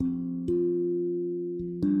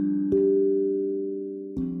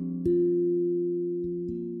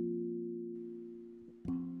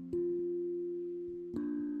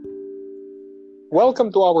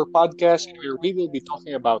Welcome to our podcast where we will be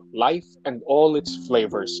talking about life and all its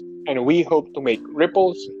flavors. And we hope to make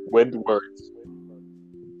ripples with words.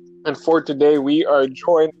 And for today, we are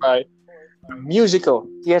joined by a musical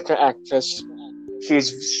theater actress.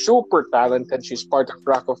 She's super talented. She's part of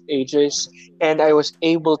Rock of Ages. And I was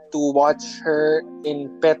able to watch her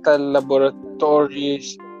in Petal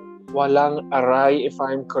Laboratories Walang Aray, if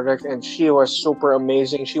I'm correct. And she was super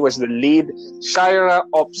amazing. She was the lead, Shaira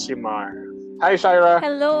Opsimar. Hi, Shaira.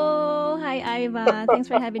 Hello! Hi, Iva. Thanks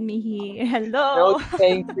for having me here. No, Hello!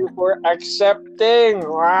 thank you for accepting.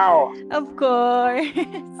 Wow. Of course!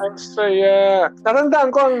 Ang saya.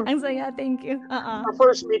 Natandaan ko Ang saya, thank you. ang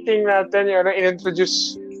first meeting natin,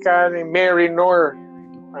 in-introduce ka ni Mary Nor.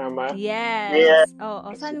 Tama? Yeah. Yes!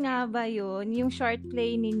 Oo, saan nga ba yun? Yung short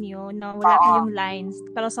play ninyo na wala kayong lines,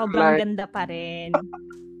 pero sobrang ganda pa rin.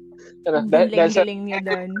 Ang galing-galing niyo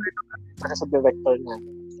doon. Sa director na.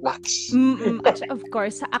 Max. At of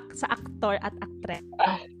course, sa actor at actress.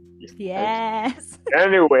 Yes.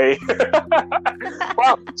 Anyway.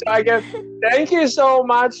 Wow. So again, thank you so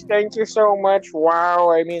much. Thank you so much. Wow.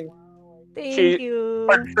 I mean, Thank you.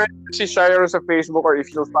 Si Shaira sa Facebook, or if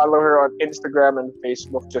you follow her on Instagram and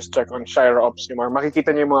Facebook, just check on Shaira Opsimar. Makikita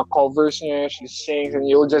niyo yung mga covers niya. She sings and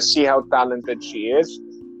you'll just see how talented she is.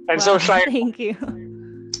 And so, Shaira, thank you.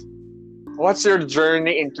 what's your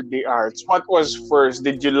journey into the arts? What was first?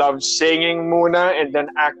 Did you love singing muna and then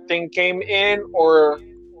acting came in? Or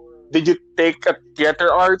did you take a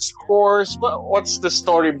theater arts course? What's the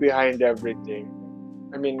story behind everything?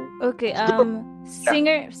 I mean... Okay,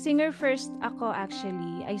 singer first ako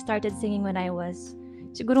actually. I started singing when I was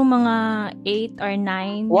siguro mga 8 or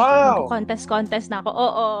 9. Wow! Contest na ako.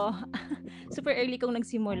 Oo. Super early kong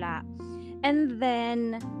nagsimula. And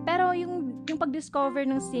then, pero yung pag-discover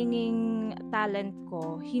ng singing talent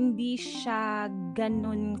ko, hindi siya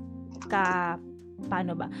ganun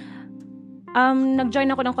paano ba?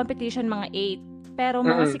 Nag-join ako ng competition mga 8. Pero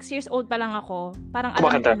mga 6 years old pa lang ako, parang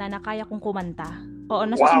alam ko na kaya kong kumanta. Oo,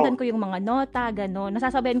 nasusundan ko yung mga nota, gano'n.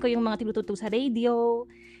 Nasasabayan ko yung mga tinutugtog sa radio,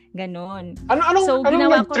 gano'n.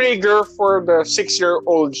 Anong trigger for the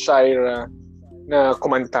 6-year-old Shaira na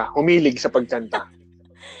kumanta, humilig sa pagkanta?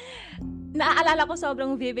 Naaalala ko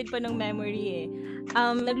sobrang vivid pa ng memory eh.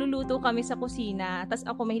 Nagluluto kami sa kusina, tas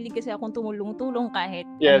ako mahilig kasi akong tumulong-tulong kahit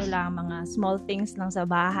mga small things lang sa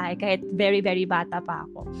bahay, kahit very very bata pa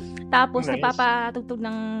ako. Tapos nagpapatugtog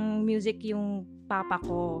ng music yung papa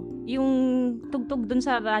ko. Yung tugtog dun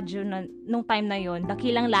sa radyo nung time na yon,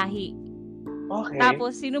 Dakilang Lahi. Okay.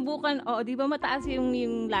 Tapos sinubukan, di ba mataas yung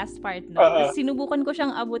last part no? Sinubukan ko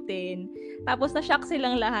siyang abutin. Tapos na-shock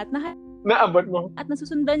silang lahat. Naabot mo? At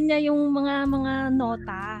nasusundan niya yung mga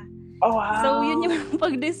nota. Oh, wow. So, yun yung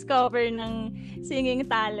pag-discover ng singing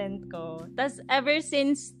talent ko. Tapos, ever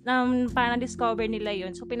since parang na-discover nila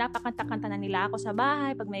yun, so pinapakanta-kanta na nila ako sa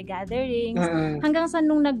bahay pag may gatherings. Hanggang sa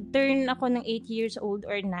nung nag-turn ako ng 8 years old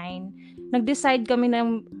or 9, nag-decide kami na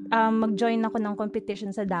mag-join ako ng competition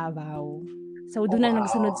sa Davao. So, doon na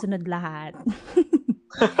nagsunod-sunod lahat.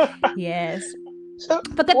 Yes. So,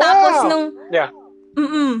 pagkatapos nung... Yeah.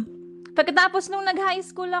 Pagkatapos nung nag-high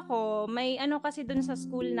school ako, may kasi dun sa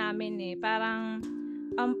school namin eh, parang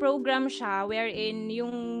program siya wherein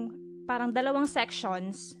yung parang 2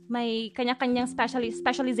 sections, may kanya-kanyang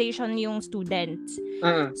specialization yung students.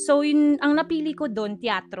 So yun, ang napili ko dun,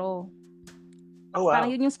 teatro. Oh, wow.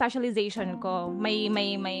 Parang yun yung specialization ko. May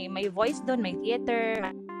voice dun, may theater,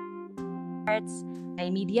 arts,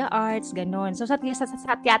 may media arts, ganon. So sa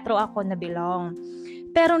teatro ako na belong.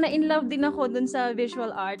 Pero na-in love din ako dun sa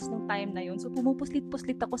visual arts nung time na yun. So,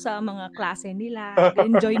 pumupuslit-puslit ako sa mga klase nila.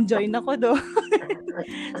 Join ako doon.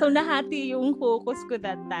 So, nahati yung focus ko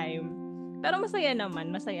that time. Pero masaya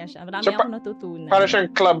naman. Masaya siya. Marami akong natutunan. Para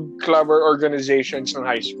siyang club or organizations ng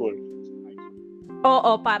high school.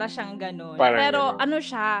 Oo, para siyang ganun. Pero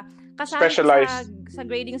siya, kasali sa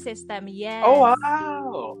grading system. Yes. Oh,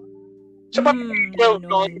 wow! So, pag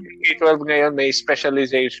K-12 ngayon, may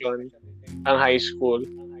specialization ang high school.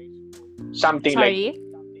 Something Sorry?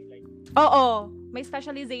 Oo, may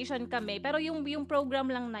specialization kami. Pero yung program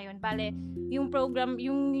lang na yun, bale, yung program,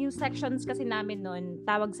 yung sections kasi namin nun,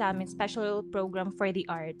 tawag sa amin, Special Program for the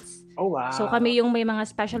Arts. Oh, wow. So kami yung may mga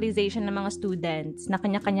specialization ng mga students, na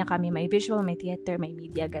kanya-kanya kami, may visual, may theater, may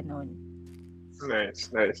media, ganun. Nice.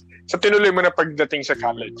 So tinuloy mo na pagdating sa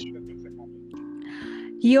college?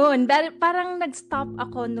 Yun, parang nag-stop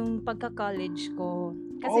ako nung pagka-college ko.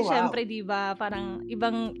 Kasi syempre, di ba, parang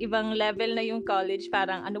ibang level na yung college.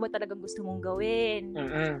 Parang ano ba talagang gusto mong gawin?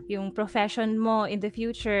 Yung profession mo in the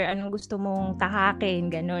future, anong gusto mong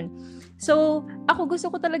tahakin, ganun. So, ako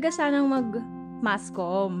gusto ko talaga sanang mass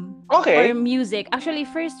comm Okay. or music. Actually,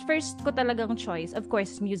 first ko talagang choice, of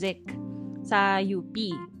course, music sa UP.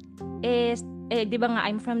 Di ba nga,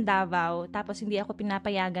 I'm from Davao, tapos hindi ako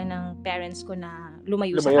pinapayagan ng parents ko na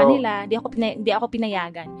lumayo sa kanila. Hindi ako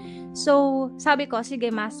pinayagan. So, sabi ko, sige,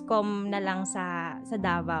 mass comm na lang sa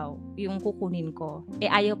Davao, yung kukunin ko.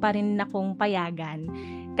 Ayaw pa rin akong payagan.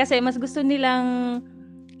 Kasi mas gusto nilang,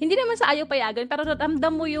 hindi naman sa ayaw payagan, pero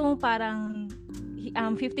ramdam mo yung parang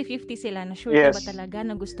 50-50 sila na sure ka ba talaga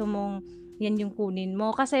na gusto mong yan yung kunin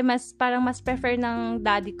mo. Kasi mas prefer ng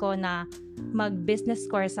daddy ko na mag-business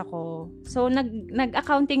course ako. So,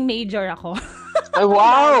 nag-accounting major ako. Ay,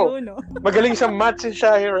 wow! Layo, no? Magaling sa maths si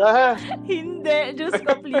Shaira. Hindi. Diyos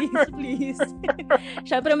ko, please.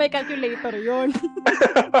 Siyempre, may calculator yun.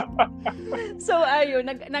 So, ayun.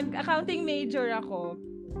 Nag-accounting major ako.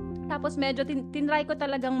 Tapos, medyo tinry ko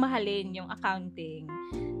talagang mahalin yung accounting.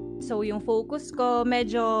 So, yung focus ko,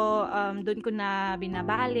 medyo doon ko na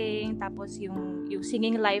binabaling. Tapos, yung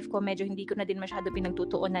singing life ko, medyo hindi ko na din masyado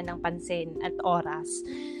pinagtutuunan ng pansin at oras.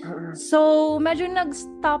 So, medyo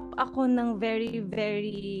nag-stop ako ng very,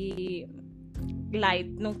 very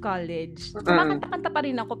light nung college. Kumakanta-kanta pa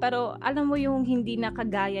rin ako, pero alam mo yung hindi na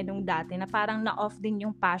kagaya nung dati, na parang na-off din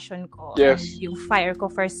yung passion ko and yung fire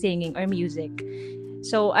ko for singing or music.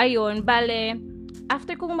 So, ayun, bale,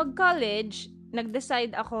 after kong mag-college,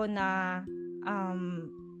 nag-decide ako na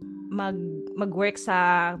mag-work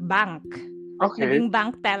sa bank. Okay. Naging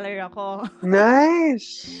bank teller ako.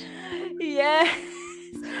 Nice! Yes!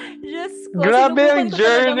 Diyos ko. Grabe ang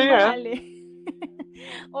journey,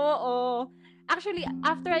 Oo. Actually,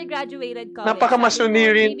 after I graduated college,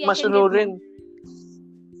 masunurin.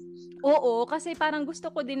 Oo, kasi parang gusto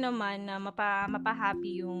ko din naman na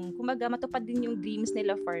mapa-happy yung, kumbaga, matupad din yung dreams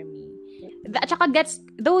nila for me. At saka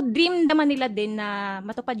though dream naman nila din na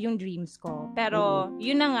matupad yung dreams ko. Pero,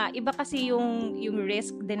 yun na nga, iba kasi yung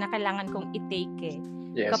risk din na kailangan kong i-take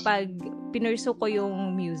kapag pinursu ko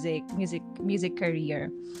yung music career.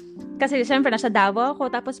 Kasi siyempre, nasa Davao ako,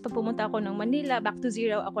 tapos pag pumunta ako ng Manila, back to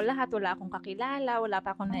zero ako lahat, wala akong kakilala, wala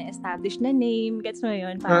pa akong na-establish na name, gets mo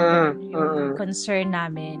yun? Parang yung concern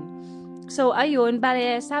namin. So, ayun,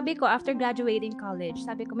 bale, sabi ko, after graduating college,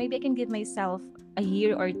 sabi ko, maybe I can give myself a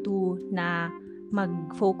year or two na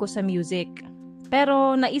mag-focus sa music.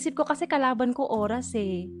 Pero, naisip ko kasi kalaban ko oras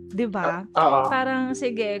diba? Parang,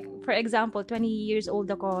 sige, for example, 20 years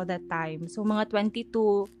old ako that time. So, mga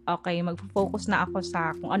 22, okay, mag-focus na ako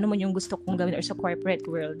sa kung ano man yung gusto kong gawin or sa corporate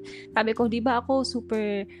world. Sabi ko, di ba ako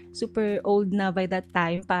super, super old na by that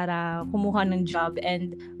time para kumuha ng job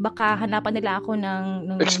and baka hanapan nila ako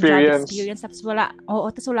ng job experience. Tapos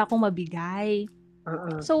wala akong mabigay.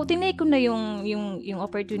 So, tinake ko na yung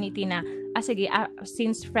opportunity na, sige,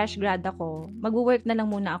 since fresh grad ako, mag-work na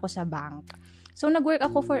lang muna ako sa bank. So, nag-work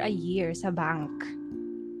ako for a year sa bank.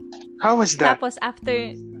 How was that? Tapos,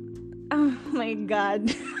 after, oh my God.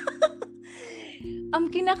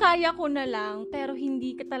 Kinakaya ko na lang, pero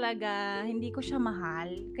hindi ko siya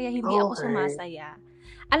mahal. Kaya hindi ako sumasaya.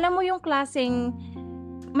 Alam mo yung klaseng,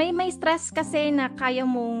 may stress kasi na kaya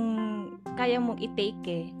mong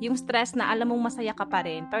i-take Yung stress na alam mong masaya ka pa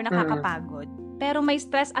rin, pero nakakapagod. Pero may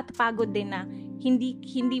stress at pagod din na hindi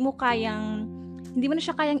mo na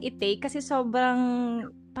siya kayang i-take kasi sobrang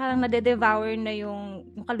parang nade-devour na yung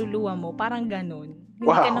kaluluwa mo. Parang ganun. Hindi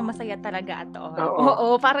ka na masaya talaga at all.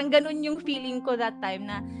 Oo, parang ganun yung feeling ko that time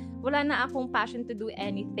na wala na akong passion to do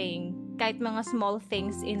anything. Kahit mga small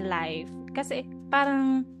things in life. Kasi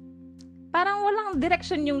parang walang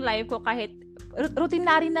direction yung life ko kahit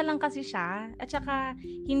routinary na lang kasi siya. At saka,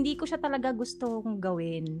 hindi ko siya talaga gustong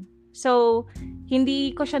gawin. So,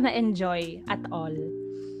 hindi ko siya na-enjoy at all.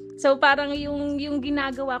 So, parang yung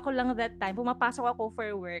ginagawa ko lang that time, pumapasok ako for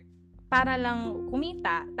work para lang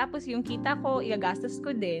kumita. Tapos, yung kita ko, igagastos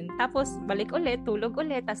ko din. Tapos, balik ulit, tulog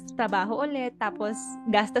ulit, tapos trabaho ulit, tapos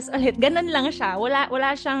gastos ulit. Ganun lang siya. Wala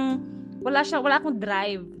akong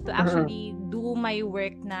drive to actually do my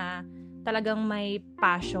work na talagang may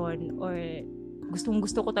passion or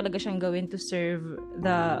gustong-gusto ko talaga siyang gawin to serve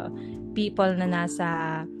the people na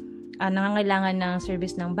nasa nangangailangan ng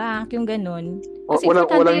service ng bank, yung ganun. Kasi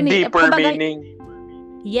walang deeper meaning.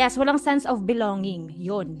 Yes, walang sense of belonging.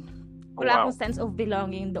 Yun. Wala akong sense of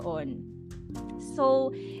belonging doon. So,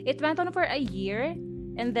 it went on for a year.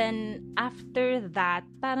 And then, after that,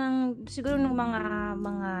 parang siguro nung mga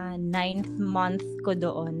 9th month ko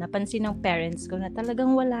doon, napansin ng parents ko na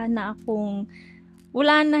talagang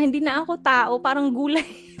hindi na ako tao, parang gulay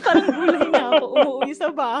na ako umuwi sa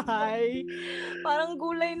bahay. Parang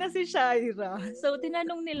gulay na si Shaira. So,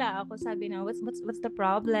 tinanong nila ako, sabi na, what's the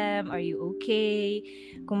problem? Are you okay?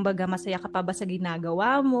 Kumbaga, masaya ka pa ba sa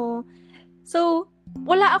ginagawa mo? So,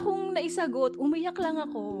 wala akong naisagot. Umiyak lang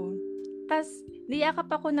ako. Tas, niyakap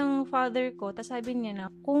ako ng father ko. Tas sabi niya na,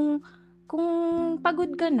 kung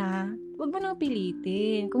pagod ka na, huwag mo nang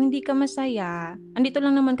pilitin. Kung hindi ka masaya, andito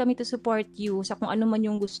lang naman kami to support you sa kung ano man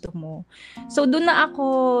yung gusto mo. So, doon na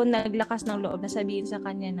ako naglakas ng loob na sabihin sa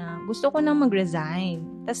kanya na gusto ko nang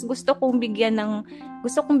mag-resign. Tas gusto kong bigyan ng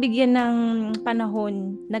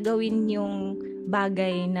panahon na gawin yung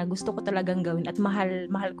bagay na gusto ko talagang gawin at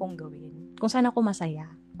mahal kong gawin. Kung saan ako masaya.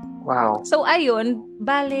 Wow. So, ayun,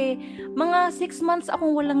 bale, mga 6 months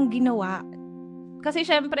akong walang ginawa. Kasi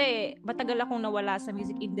syempre, matagal akong nawala sa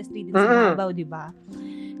music industry din sa Davao, di ba?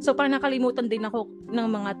 So, parang nakalimutan din ako ng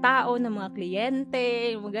mga tao, ng mga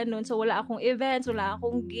kliyente, mga ganun. So, wala akong events, wala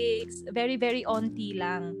akong gigs. Very, very onti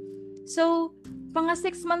lang. So, mga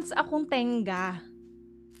 6 months akong tenga.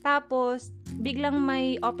 Tapos, biglang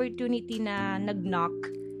may opportunity na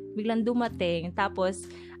nag-knock. Biglang dumating. Tapos,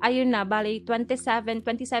 ayun na, bali, 2017,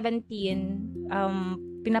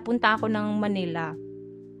 pinapunta ako ng Manila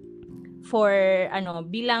for,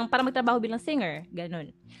 bilang, para magtrabaho bilang singer.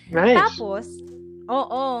 Ganun. Nice. Tapos,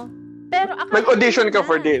 oo. Pero, nag-audition ka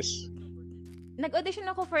for this? Nag-audition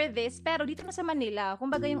ako for this, pero dito na sa Manila.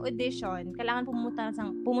 Kumbaga yung audition, kailangan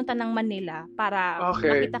pumunta ng Manila para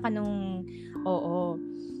makita ka nung, oo.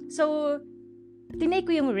 So, tinake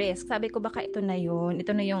ko yung risk. Sabi ko, baka ito na yun.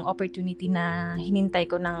 Ito na yung opportunity na hinintay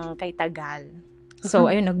ko ng kay tagal. So,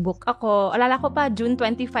 ayun, nag-book ako. Alala ko pa, June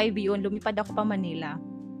 25 yun. Lumipad ako pa Manila.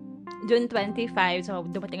 June 25. So,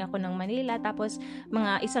 dumating ako ng Manila. Tapos,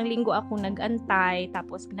 mga 1 linggo ako nag-antay.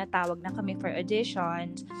 Tapos, pinatawag na kami for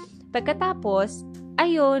auditions. Pagkatapos,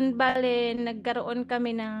 ayun, bale, nagkaroon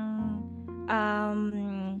kami ng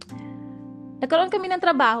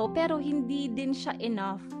trabaho, pero hindi din siya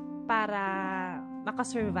enough para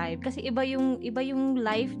makasurvive. Kasi iba yung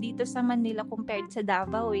life dito sa Manila compared sa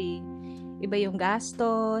Davao eh. Iba yung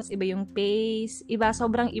gastos, iba yung pace,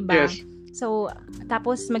 sobrang iba. Yes. So,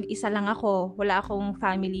 tapos mag-isa lang ako. Wala akong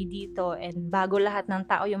family dito. And bago lahat ng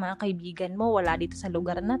tao, yung mga kaibigan mo, wala dito sa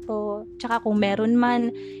lugar na to. Tsaka kung meron man,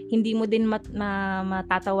 hindi mo din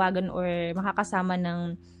matatawagan or makakasama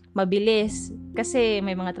ng mabilis. Kasi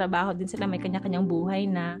may mga trabaho din sila, may kanya-kanyang buhay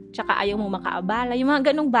na. Tsaka ayaw mo makaabala. Yung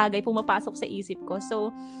mga ganong bagay pumapasok sa isip ko.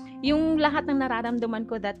 So, yung lahat ng nararamdaman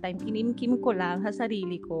ko that time, kinimkim ko lang sa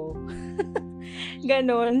sarili ko.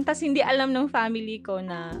 Ganon. Tas hindi alam ng family ko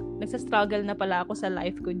na nagsastruggle na pala ako sa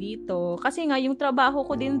life ko dito. Kasi nga, yung trabaho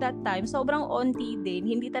ko din that time, sobrang onti din.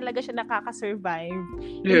 Hindi talaga siya nakaka-survive.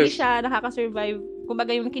 Yes. Hindi siya nakaka-survive.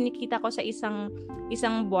 Kumbaga, yung kinikita ko sa isang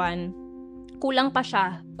buwan, kulang pa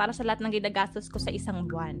siya para sa lahat ng ginagastos ko sa isang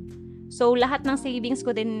buwan. So, lahat ng savings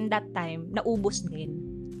ko din that time, naubos din.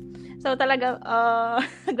 So, talaga,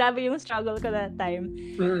 grabe yung struggle ko that time.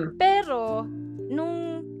 Pero,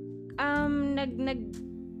 nung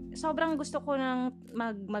sobrang gusto ko nang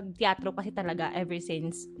mag-teatro kasi talaga ever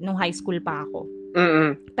since nung high school pa ako.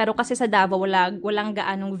 Pero kasi sa Davao walang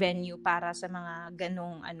gaanong venue para sa mga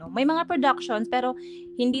ganong may mga productions pero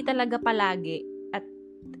hindi talaga palagi. At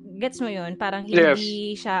gets mo yun, parang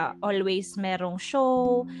hindi siya always merong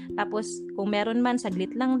show, tapos kung meron man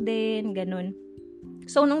saglit lang din, ganun.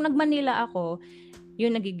 So nung nag-Manila ako,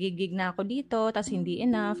 yun, nagigigig na ako dito, tas hindi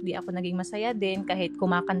enough, di ako naging masaya din kahit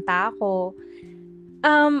kumakanta ako.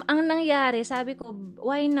 Ang nangyari, sabi ko,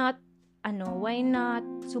 why not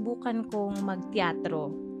subukan kong magteatro.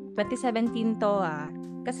 2017 to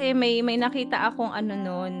Kasi may nakita akong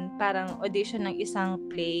noon, parang audition ng isang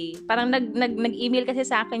play. Parang nag-email kasi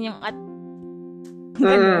sa akin yung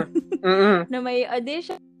na may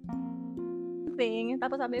audition thing.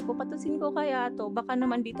 Tapos sabi ko, patusin ko kaya to, baka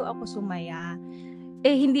naman dito ako sumaya.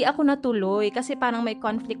 Hindi ako natuloy kasi parang may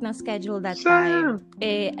conflict ng schedule that time.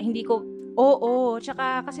 Hindi ko,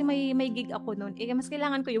 tsaka kasi may gig ako noon. Mas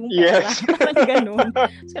kailangan ko yung pera. Yes. Parang ganun.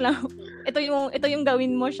 Ito yung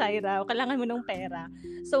gawin mo, Shaira. Kailangan mo ng pera.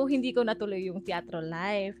 So, hindi ko natuloy yung theatro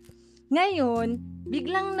life. Ngayon,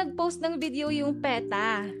 biglang nag-post ng video yung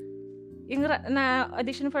PETA. Yung na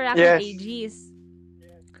audition for Rocky Aegis.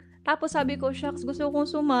 Tapos sabi ko, shucks, gusto kong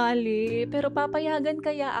sumali, pero papayagan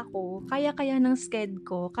kaya ako? Kaya ng sked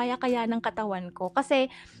ko? Kaya ng katawan ko?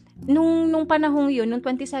 Kasi, nung panahong yun, nung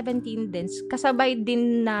 2017 din, kasabay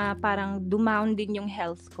din na parang dumown din yung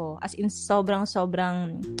health ko. As in, sobrang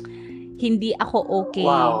hindi ako okay.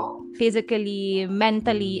 Wow. Physically,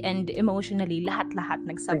 mentally, and emotionally, lahat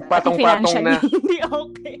nagsabay. Nagpatong-patong na. Hindi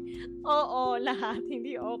okay. Oo, lahat,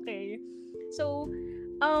 hindi okay. So,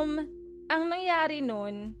 ang nangyari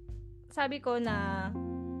nun, sabi ko na,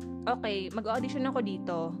 okay, mag-audition ako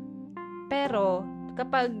dito. Pero,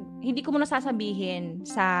 kapag hindi ko muna sasabihin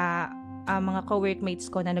sa mga co-workmates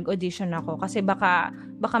ko na nag-audition ako kasi baka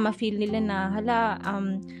ma-feel nila na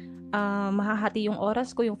mahahati yung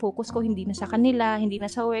oras ko, yung focus ko hindi na sa kanila, hindi na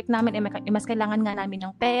sa work namin, mas kailangan nga namin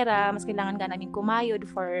ng pera, mas kailangan nga namin kumayod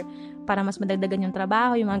para mas madagdagan yung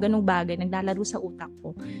trabaho, yung mga ganung bagay naglalaro sa utak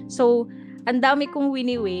ko. So ang dami kong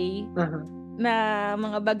winiweigh na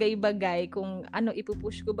mga bagay-bagay kung ano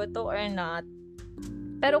ipupush ko ba to or not.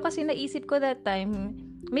 Pero kasi naisip ko that time,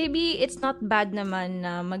 maybe it's not bad naman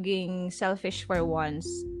na maging selfish for once.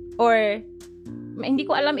 Or hindi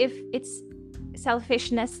ko alam if it's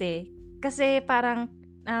selfishness kasi parang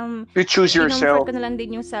you choose yourself. Kinomfort ko na lang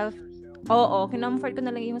din yung self. Oo, kinomfort ko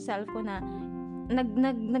na lang yung self ko na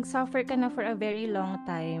nag-suffer ka na for a very long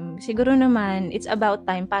time. Siguro naman it's about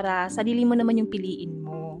time para sarili mo naman yung piliin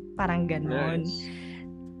mo. Parang ganon. Nice.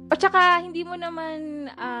 At saka hindi mo naman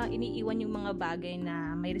iniiwan yung mga bagay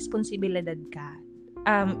na may responsibilidad ka.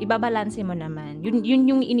 Ibabalanse mo naman. Yun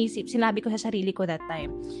yung sinabi ko sa sarili ko that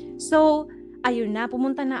time. So, ayun na,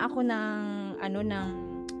 pumunta na ako ng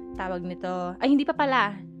tawag nito. Ay, hindi pa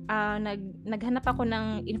pala. Naghanap ako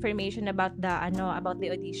ng information about the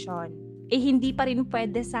audition. Hindi pa rin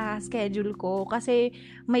pwede sa schedule ko kasi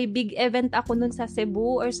may big event ako nun sa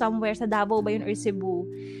Cebu or somewhere sa Davao ba yun or Cebu.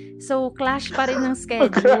 So, clash pa rin ng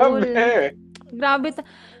schedule.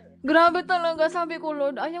 Grabe talaga. Sabi ko,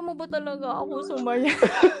 Lord, ayaw mo ba talaga ako sumaya?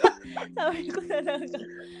 Sabi ko talaga,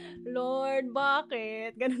 Lord,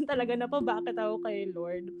 bakit? Ganun talaga na pa, bakit ako kay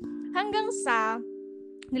Lord? Hanggang sa,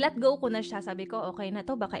 nilet go ko na siya. Sabi ko, okay na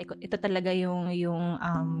to. Baka ito talaga yung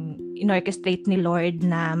inorchestrate ni Lord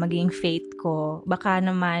na maging faith ko. Baka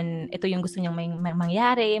naman, ito yung gusto niyang may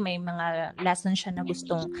mangyari. May mga lessons siya na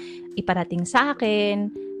gustong iparating sa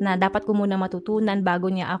akin na dapat ko muna matutunan bago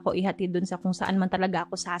niya ako ihatid dun sa kung saan man talaga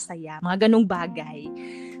ako sasaya. Mga ganung bagay.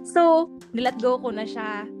 So, nilet go ko na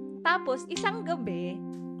siya. Tapos, isang gabi,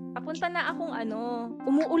 papunta na akong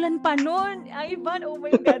umuulan pa nun. Ivan, oh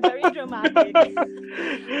my God, very dramatic.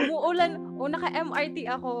 Umuulan, naka-MRT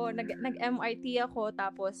ako, nag-MRT ako,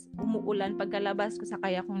 tapos umuulan pagkalabas ko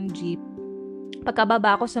sakay akong jeep.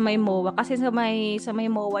 Pagkababa ako sa may MOA, kasi sa may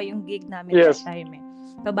MOA yung gig namin that time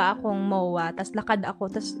Baba akong MOA, tas lakad ako,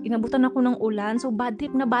 tas inabutan ako ng ulan, so bad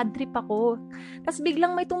trip ako. Tas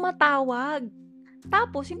biglang may tumatawag.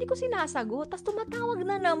 Tapos, hindi ko sinasagot. Tapos, tumatawag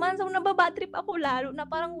na naman. So, nababad trip ako lalo na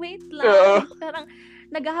parang wait lang. Parang,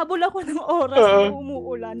 naghahabol ako ng oras na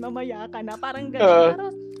umuulan. Mamaya ka na. Parang gano'n.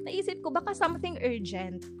 Pero, naisip ko, baka something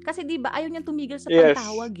urgent. Kasi, di ba, ayaw niyang tumigil sa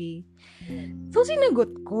pagtawag So,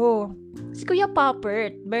 sinagot ko. Si Kuya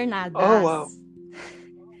Poppert Bernadas. Oh, wow.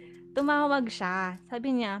 Tumawag siya.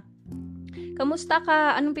 Sabi niya, kamusta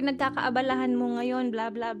ka? Anong pinagkakaabalahan mo ngayon?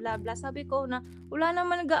 Blah, blah, blah, blah. Sabi ko na, wala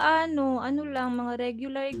naman gaano. Ano lang, mga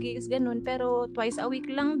regular gigs, ganun. Pero twice a week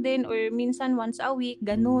lang din or minsan once a week,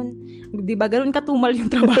 ganun. Di ba, ganun katumal yung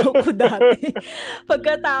trabaho ko dati.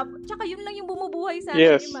 Pagkatapos, tsaka yun lang yung bumubuhay sa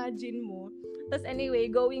akin, imagine mo. Tapos anyway,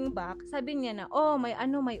 going back, sabi niya na,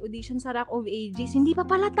 may audition sa Rock of Ages. Hindi pa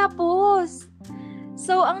pala tapos.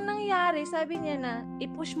 So, ang nangyari, sabi niya na,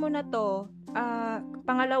 i-push mo na to.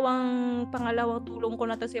 Pangalawang tulong ko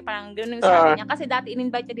na to, kasi parang gano'n yung sabi niya. Kasi dati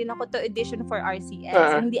in-invite niya din ako to audition for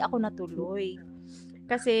RCS. Hindi ako natuloy.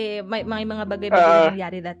 Kasi may mga bagay-bagay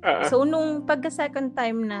nangyari that time. So, nung pagka-second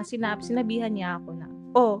time na sinabihan niya ako na,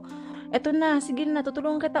 eto na, sige na,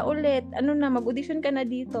 tutulungan kita ulit. Mag-audition ka na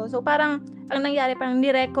dito. So, parang, ang nangyari, parang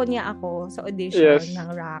nireko niya ako sa audition ng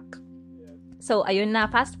rock. So, ayun na,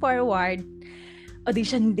 fast forward,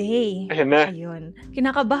 audition day. Ayun.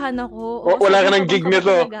 Kinakabahan ako. Wala ka ng gig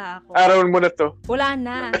nito. Araw mo na to. Wala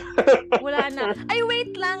na. Ay,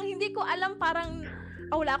 wait lang. Hindi ko alam, parang,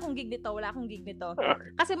 wala akong gig nito.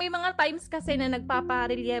 Kasi may mga times kasi na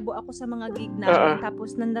nagpaparelyebo ako sa mga gig namin.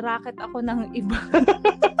 Tapos, nanaraket ako ng iba.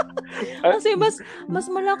 Kasi mas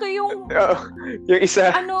malaki yung yung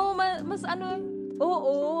isa.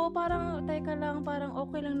 Parang, teka lang, parang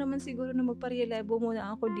okay lang naman siguro na magparelebo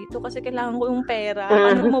muna ako dito kasi kailangan ko yung pera.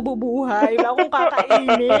 Mabubuhay? Wala akong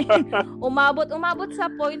kakainin. Umabot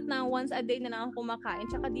sa point na once a day na lang ako kumakain,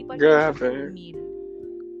 tsaka di pa siya meal.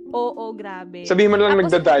 Grabe. Sabihin mo lang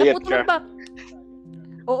nagda-diet ka.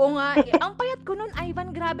 Oo nga. Ang payat ko nun,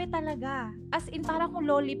 Ivan, grabe talaga. As in, parang akong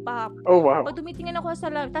lollipop. Oh, wow. Pag tumitingin ako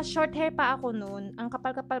sa tas short hair pa ako nun, ang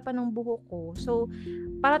kapal-kapal pa ng buhok ko. So,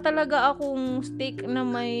 para talaga akong steak na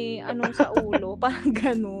may sa ulo. Parang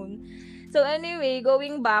ganun. So, anyway,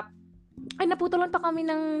 going back, naputulan pa kami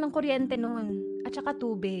ng kuryente nun. At saka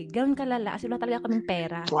tubig. Ganun kalala. As in, wala talaga kaming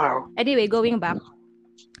pera. Wow. Anyway, going back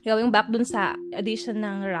dun sa audition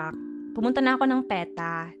ng rock, pumunta na ako ng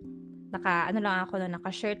PETA.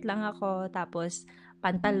 Naka-shirt lang ako, tapos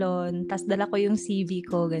pantalon, tas dala ko yung CV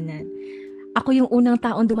ko, ganyan. Ako yung unang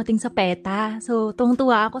taong dumating sa PETA. So,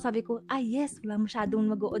 tuwang-tuwa ako. Sabi ko, yes, wala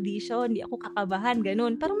masyadong mag-audition. Hindi ako kakabahan,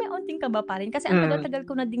 ganun. Pero may onting kaba pa rin. Kasi ang tagal-tagal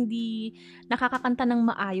ko na ding di nakakakanta ng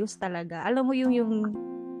maayos talaga. Alam mo yung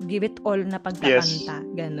give it all na pagkakanta.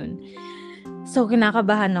 Yes. Ganun. So,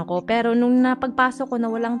 kinakabahan ako. Pero nung napagpasok ko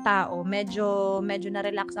na walang tao, medyo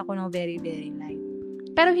na-relax ako ng very, very light.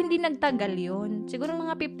 Pero hindi nagtagal yun. Siguro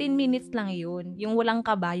mga 15 minutes lang yun. Yung walang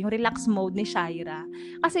kaba, yung relax mode ni Shaira.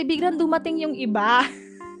 Kasi biglang dumating yung iba.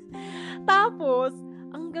 Tapos,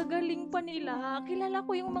 ang gagaling pa nila. Kilala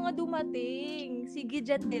ko yung mga dumating. Si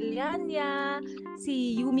Gidget Deliania,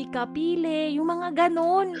 si Yumi Kapile, yung mga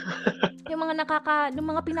ganon. Yung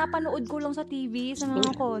mga pinapanood ko lang sa TV, sa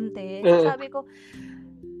mga content.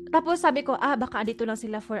 Tapos sabi ko, baka dito lang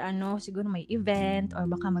sila for siguro may event or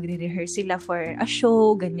baka magre-rehearse sila for a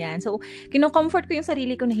show, ganyan. So, kino-comfort ko yung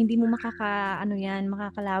sarili ko na hindi mo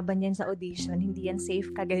makakalaban yan sa audition. Hindi yan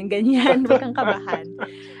safe ka, ganyan. Huwag kang kabahan.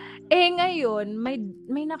 Ngayon,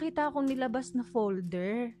 may nakita akong nilabas na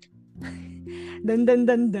folder. Dan.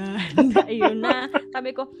 Ayun na.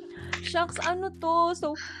 Sabi ko, shucks, ano to?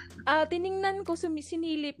 So, tiningnan ko,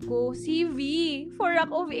 sinilip ko, CV for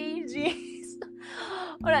Rock of Ages.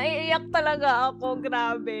 Naiiyak talaga ako,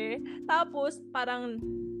 grabe. Tapos, parang,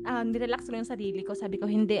 nirelax ko yung sarili ko. Sabi ko,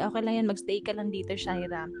 hindi, okay lang yan, magstay ka lang dito,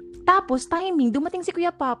 Shaira. Tapos, timing, dumating si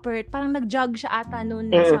Kuya Poppert, parang nag-jog siya ata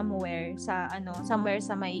noon somewhere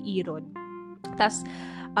sa may Irod. Tapos,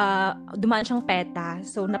 dumaan siyang PETA.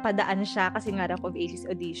 So, napadaan siya kasi nga Rock of Ages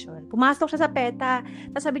audition. Pumasok siya sa PETA.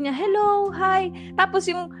 Tapos sabi niya, hello, hi. Tapos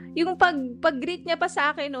yung pag-greet niya pa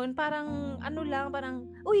sa akin noon, parang parang,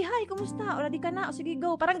 uy, hi, kumusta? O, ready ka na? O, sige,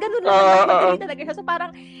 go. Parang ganun lang. Madali talaga siya. So,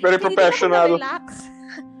 parang, very professional. Hindi na-relax.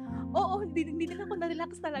 Oo, hindi na ako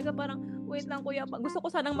na-relax talaga. Parang, wait lang, Kuya Pops. Gusto ko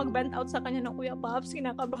sanang mag-vent out sa kanya ng Kuya Pops.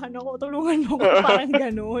 Kinakabahan ako. Tulungan mo ko. Parang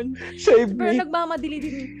ganun. Save me. Pero nagmamadali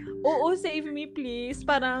din. Oo, save me please.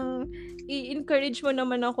 Parang i-encourage mo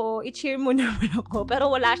naman ako, i-cheer mo naman ako. Pero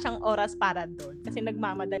wala siyang oras para doon. Kasi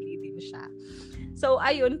nagmamadali din siya. So,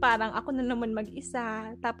 ayun, parang ako na naman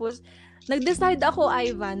mag-isa. Tapos, nag-decide ako,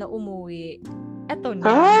 Ivan, na umuwi. Eto na.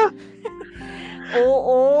 Ha?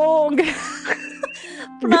 Oo.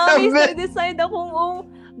 Promise, nag-decide akong,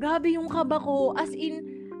 gabi yung kaba ko. As in,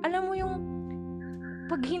 alam mo yung,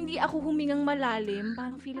 pag hindi ako humingang malalim,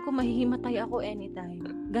 parang feel ko mahihimatay ako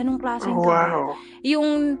anytime. Ganong klaseng kaba. Wow.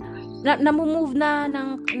 Yung, namumove na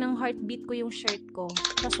ng heartbeat ko yung shirt ko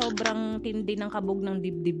sa sobrang tindi ng kabog ng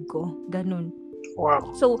dibdib ko. Ganon.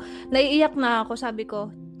 Wow. So, naiiyak na ako. Sabi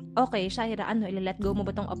ko, okay, Shaira, i-let go mo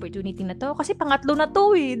ba tong opportunity na to? Kasi pangatlo na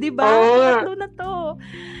to di ba? Pangatlo na to.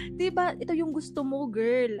 Di ba? Ito yung gusto mo,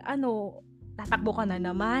 girl. Tatakbo ka na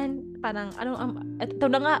naman. Parang, ito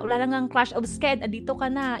na nga, wala na nga clash of sked. Dito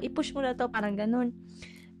ka na. I-push mo na to. Parang ganun.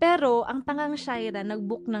 Pero, ang tangang Shaira,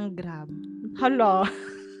 nag-book ng Grab. Hala.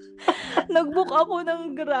 Nag-book ako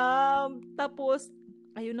ng Grab. Tapos,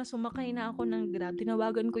 ayun na, sumakay na ako ng Grab.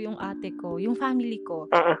 Tinawagan ko yung ate ko, yung family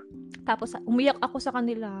ko. Tapos, umiyak ako sa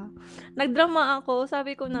kanila. Nagdrama ako.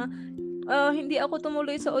 Sabi ko na, hindi ako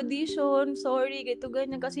tumuloy sa audition. Sorry,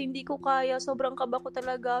 ganyan. Kasi hindi ko kaya. Sobrang kaba ko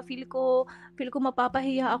talaga. Feel ko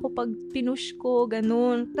mapapahiya ako pag pinush ko.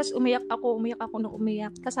 Ganun. Tapos, umiyak ako nung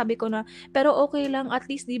umiyak. Tapos, sabi ko na, pero okay lang. At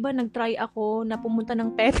least, di ba, nag-try ako na pumunta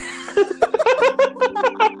ng PET.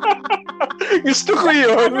 Gusto ko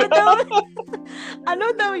yun. Ano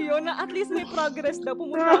daw yun? Na at least may progress daw.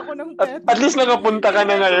 Pumunta ako ng PET. At least nakapunta ka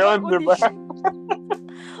na ngayon, di ba?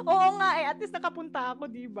 Oo nga at least nakapunta ako,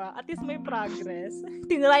 di ba? At least may progress.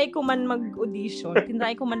 Tinry ko man mag-audition.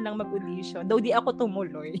 Though di ako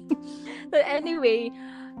tumuloy. So anyway,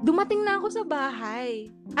 dumating na ako sa bahay.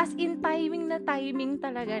 As in, timing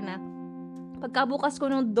talaga na. Pagkabukas ko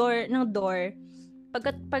ng door,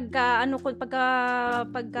 pagka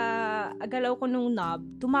agalaw ko nung knob,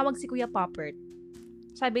 tumawag si Kuya Poppert.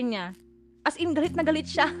 Sabi niya, as in, galit na galit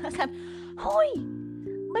siya. Sabi, hoy!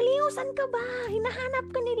 Baliw, saan ka ba? Hinahanap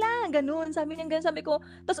ka nila. Ganun. Sabi niya ganun. Sabi ko,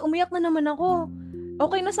 tapos umiyak na naman ako.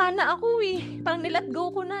 Okay na sana ako Parang nilet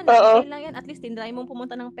go ko na. Okay lang yan. At least tinry mong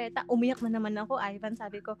pumunta ng PETA. Umiyak na naman ako, Ivan.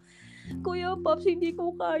 Sabi ko, Kuya Pops, hindi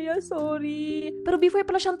ko kaya. Sorry. Pero before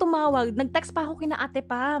pala siyang tumawag, nag-text pa ako kina Ate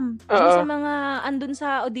Pam. Sa mga andun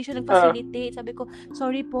sa audition, nag-facilitate. Sabi ko,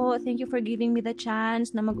 sorry po. Thank you for giving me the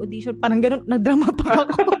chance na mag-audition. Parang ganun, nagdrama pa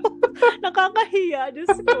ako. Nakakahiya.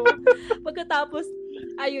 Diyos ko. Pagkatapos,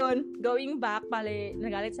 ayun, going back,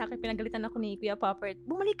 nagalit sa akin, pinagalitan ako ni Kuya Poppert.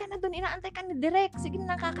 Bumalik ka na doon, inaantay ka ni Direk. Sige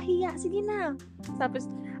na, nakakahiya. Sige na. Tapos,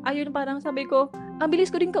 ayun, parang sabi ko, ang bilis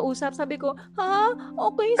ko din kausap. Sabi ko, ha?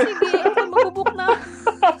 Okay, sige. Okay, magbubook na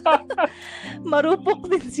Marupok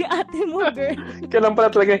din si ate mo, girl. Kailan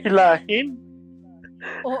pala talaga hilahin?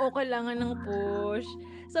 Oo, kailangan ng push.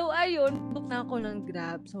 So, ayun, book na ako ng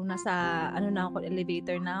Grab. So, nasa,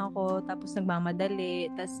 elevator na ako. Tapos, nagmamadali.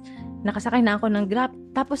 Tapos, nakasakay na ako ng Grab.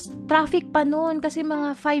 Tapos, traffic pa noon kasi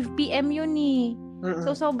mga 5 p.m. yun eh.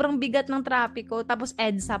 So, sobrang bigat ng traffic ko. Tapos,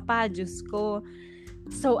 EDSA pa, Diyos ko.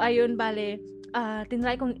 So, ayun, bale,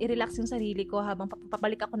 tinry kong i-relax yung sarili ko habang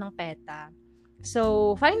papabalik ako ng PETA.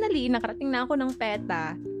 So, finally, nakarating na ako ng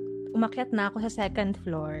PETA. Umakyat na ako sa second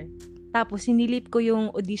floor. Tapos, sinilip ko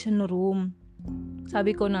yung audition room.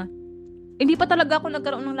 Sabi ko na, hindi pa talaga ako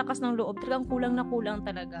nagkaroon ng lakas ng loob. Talagang kulang na kulang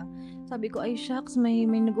talaga. Sabi ko, ay shucks, may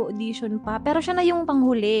nag-audition pa. Pero siya na yung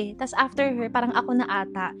panghuli. Tapos after her, parang ako na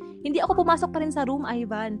ata. Hindi ako pumasok pa rin sa room,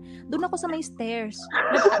 Ivan. Doon ako sa may stairs.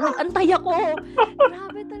 Nag-antay ako.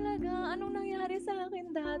 Grabe talaga. Anong nangyari sa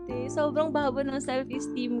akin dati? Sobrang baba ng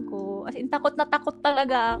self-esteem ko. As in, takot na takot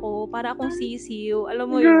talaga ako. Para akong sisiw. Alam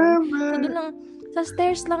mo yun? So doon lang, sa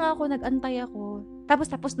stairs lang ako, nag-antay ako.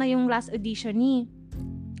 Tapos na yung last audition ni.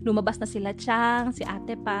 Lumabas na sila Chang, si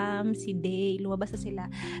Ate Pam, si Day. Lumabas na sila.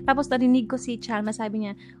 Tapos narinig ko si Chang na sabi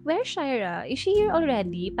niya, "Where's Shaira? Is she here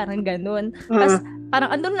already?" Parang ganun. Tapos parang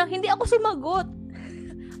andun lang, hindi ako sumagot.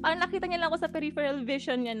 Parang nakita niya lang ako sa peripheral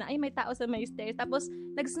vision niya na, ay, may tao sa may stairs. Tapos,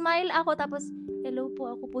 nag-smile ako. Tapos, hello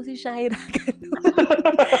po, ako po si Shaira.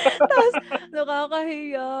 Tapos,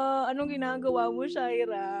 nakakahiya. Anong ginagawa mo,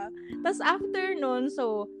 Shaira? Tapos, after nun,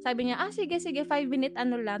 so, sabi niya, sige, 5-minute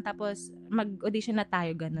lang. Tapos, mag-audition na tayo,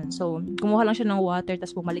 ganun. So, kumuha lang siya ng water.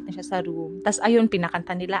 Tapos, bumalik na siya sa room. Tapos, ayun,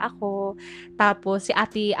 pinakanta nila ako. Tapos, si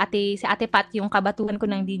Ate Pat, yung kabatuhan ko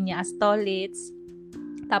ng linya as Tolits.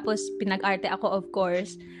 Tapos, pinag-arte ako, of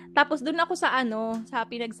course. Tapos, doon ako sa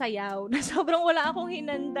pinagsayaw. Na sobrang wala akong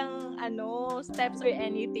hinandang, steps or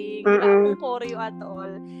anything. Wala akong choreo at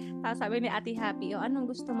all. Tapos, sabi ni Ate Happy, anong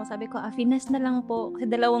gusto mo? Sabi ko, finesse na lang po. Kasi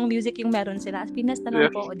 2 music yung meron sila. Finesse na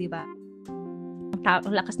lang po, di ba?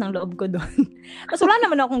 Ang lakas ng loob ko doon. Tapos, wala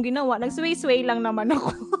naman akong ginawa. Nag-sway-sway lang naman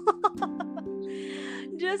ako.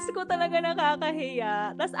 Diyos ko, talaga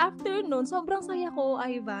nakakahiya. Tapos after nun, sobrang saya ko,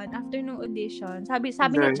 Ivan, after nung audition. Sabi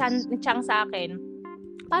nice. ni Chang sa akin,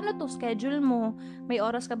 paano to, schedule mo? May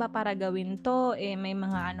oras ka ba para gawin to? May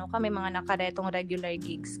mga may mga nakaretong regular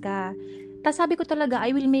gigs ka. Tapos sabi ko talaga,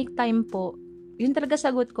 I will make time po. Yun talaga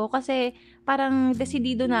sagot ko kasi parang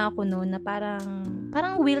desidido na ako noon na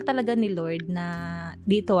parang will talaga ni Lord na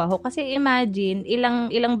dito ako. Kasi imagine,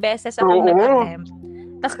 ilang beses ako nag-attempt.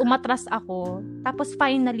 Tapos umatras ako. Tapos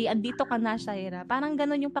finally, andito ka na, Shaira. Parang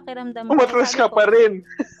ganun yung pakiramdam ko. Umatras ka pa rin.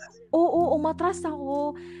 Oo, umatras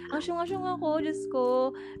ako. Ang syung-syung ako, Diyos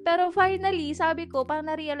ko. Pero finally, sabi ko,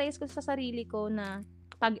 parang na-realize ko sa sarili ko na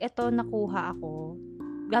pag eto nakuha ako,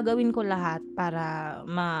 gagawin ko lahat para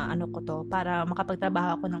para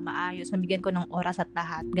makapagtrabaho ako ng maayos, mabigyan ko ng oras at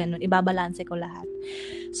lahat. Ganun, ibabalanse ko lahat.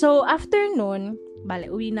 So, after nun,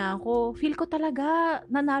 uwi na ako. Feel ko talaga,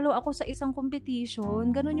 nanalo ako sa isang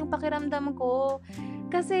competition. Ganun yung pakiramdam ko.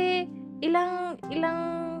 Kasi, ilang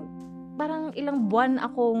buwan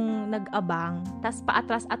akong nag-abang. Tas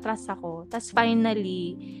paatras-atras ako. Tas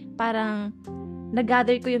finally, parang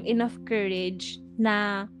nag-gather ko yung enough courage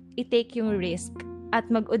na i-take yung risk at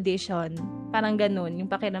mag-audition. Parang ganun yung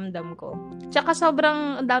pakiramdam ko. Tsaka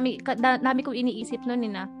sobrang dami kong iniisip noon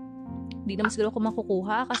na hindi naman siguro ako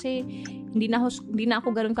makukuha kasi hindi na ako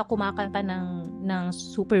ganoon ka kumakanta ng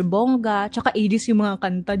super bongga, tsaka 80s yung mga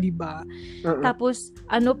kanta, di ba? Tapos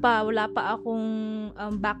wala pa akong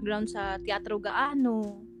background sa teatro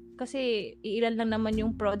gaano. Kasi iilan lang naman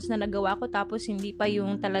yung prods na nagawa ko, tapos hindi pa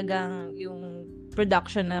yung talagang yung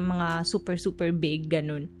production na mga super super big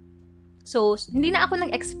ganun. So, hindi na ako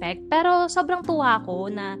nag-expect, pero sobrang tuwa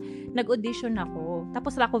ako na nag-audition ako.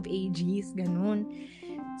 Tapos lack of ages, ganun.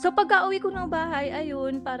 So, pagka-uwi ko ng bahay,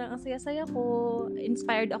 ayun, parang ang saya-saya ko.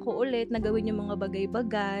 Inspired ako ulit na gawin yung mga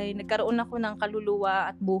bagay-bagay. Nagkaroon ako ng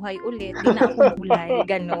kaluluwa at buhay ulit. Di na ako bulay,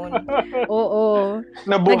 ganun. Oo.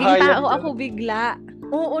 Nabuhayan. Naging tao ako bigla.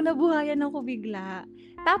 Oo, nabuhayan ako bigla.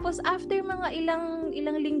 Tapos, after mga ilang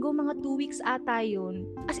linggo, mga 2 weeks ata yun.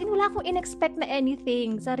 As in, wala akong in-expect na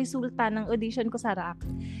anything sa resulta ng audition ko sa RAC.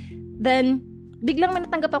 Then, biglang may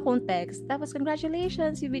natanggap akong text. Tapos,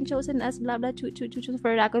 congratulations, you've been chosen as blah blah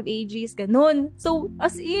for RAC of Ages. Ganun. So,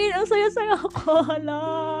 as in, ang saya-saya ko,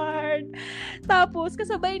 Lord. Tapos,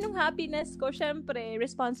 kasabay nung happiness ko, syempre,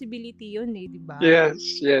 responsibility yun di ba? Yes.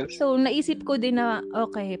 So, naisip ko din na,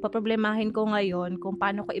 okay, paproblemahin ko ngayon kung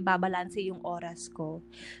paano ko ibabalanse yung oras ko.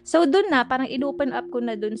 So, dun na, parang in-open up ko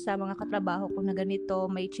na dun sa mga katrabaho ko na ganito,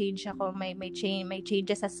 may change ako, may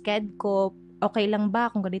changes sa schedule ko, okay lang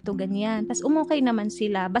ba kung ganito, ganyan. Tapos umokay naman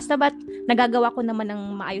sila. Basta ba't nagagawa ko naman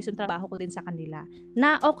ng maayos yung trabaho ko din sa kanila.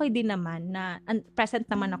 Na okay din naman, na present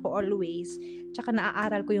naman ako always. Tsaka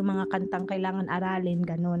naaaral ko yung mga kantang kailangan aralin,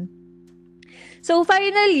 ganun. So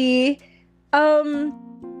finally,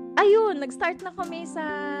 ayun, nag-start na kami sa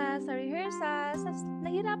rehearsals.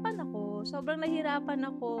 Nahirapan ako. Sobrang nahirapan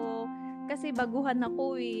ako. Kasi baguhan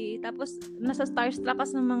ako eh. Tapos, nasa starstruck ka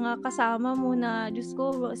sa mga kasama mo na, Diyos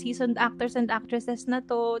ko, seasoned actors and actresses na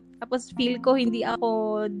to. Tapos, feel ko hindi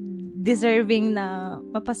ako deserving na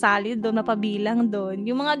mapasali doon, mapabilang doon.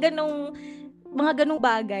 Yung mga ganong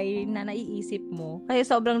bagay na naiisip mo. Kasi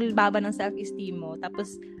sobrang baba ng self-esteem mo.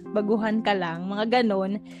 Tapos, baguhan ka lang. Mga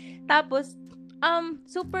ganon. Tapos,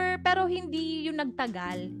 super, pero hindi yung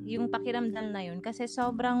nagtagal, yung pakiramdam na yun, kasi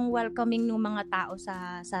sobrang welcoming ng mga tao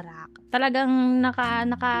sa RAC. Talagang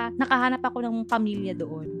nakahanap ako ng pamilya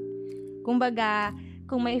doon. Kumbaga,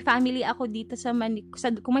 kung may family ako dito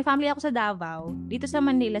kung may family ako sa Davao, dito sa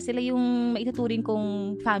Manila, sila yung maituturing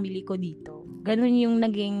kong family ko dito. Ganun yung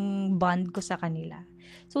naging bond ko sa kanila.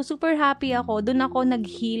 So, super happy ako. Doon ako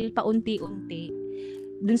nag-heal paunti-unti.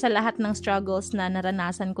 Dun sa lahat ng struggles na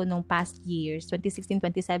naranasan ko nung past years, 2016,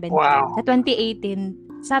 2017. Wow. Sa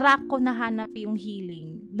 2018, sa RAC ko nahanap yung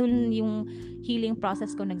healing. Dun yung healing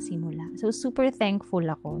process ko nagsimula. So, super thankful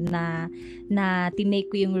ako na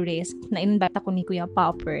tinake ko yung risk, na invite ako ni Kuya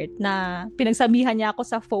Poppert, na pinagsabihan niya ako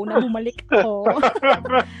sa phone na bumalik ako.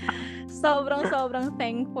 Sobrang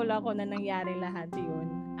thankful ako na nangyari lahat yun.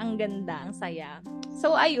 Ang ganda, ang saya.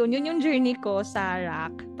 So, ayun, yun yung journey ko sa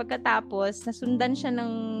RAC. Pagkatapos, nasundan siya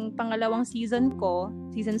ng pangalawang season ko,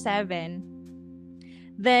 season 7.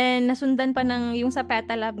 Then, nasundan pa ng yung sa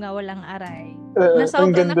Petalab nga, Walang Aray. Na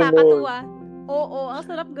sobrang nakakatuwa. Oo, ang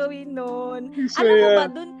sarap gawin nun. Alam mo ba,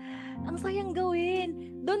 dun, ang sayang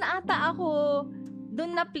gawin. Dun ata ako,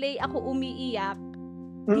 dun na-play ako umiiyak.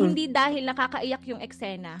 Hindi dahil nakakaiyak yung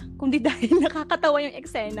eksena, kundi dahil nakakatawa yung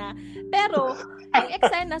eksena. Pero, yung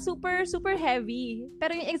eksena, super heavy.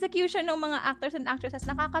 Pero yung execution ng mga actors and actresses,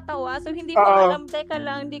 nakakatawa. So, hindi ko alam,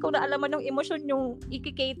 hindi ko na alam anong emosyon yung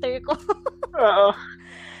i-cater ko.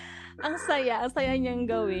 Ang saya niyang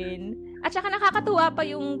gawin. At saka nakakatuwa pa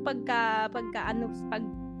yung pagkuha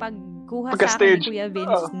sa akin ni Kuya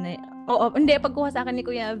Vince. Pagkuha sa akin ni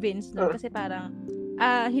Kuya Vince. No? Kasi parang,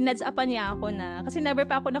 hinads upan niya ako na, kasi never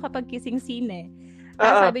pa ako nakapag-kissing scene eh.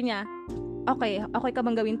 Sabi niya, okay ka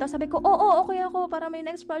bang gawin to? Sabi ko, okay ako, para may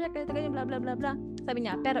next project, ganyan, blah, blah, blah, blah. Sabi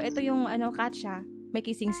niya, pero ito yung, Katya, may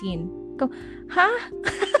kissing scene. Ko, ha?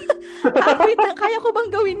 Wait lang, kaya ko bang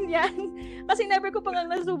gawin yan? Kasi never ko pa nga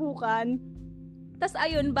nasubukan. Tas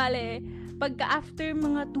ayun, bale, pagka after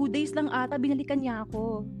mga 2 days lang ata, binalikan niya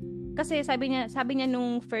ako. Kasi sabi niya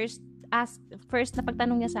nung first na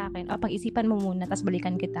pagtanong niya sa akin, pag-isipan mo muna, tas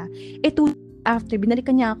balikan kita. 2 after,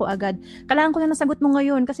 binalikan niya ako agad. Kailangan ko na nasagot mo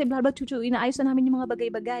ngayon kasi blah blah chuchu, inaayos na namin yung mga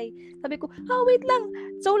bagay-bagay. Sabi ko, wait lang.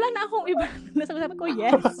 So, wala na akong iba. Sabi ko,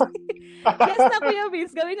 yes. Yes na, Kuya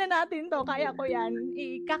Vince, gawin na natin to. Kaya ko yan.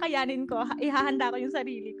 Kakayanin ko. Ihahanda ko yung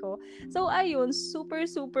sarili ko. So, ayun,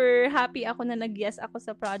 super happy ako na nag-yes ako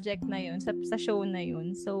sa project na yun, sa show na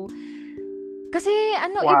yun. So, kasi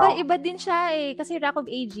iba din siya eh. Kasi Rock of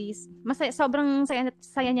Ages, sobrang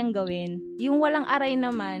saya niyang gawin. Yung Walang Aray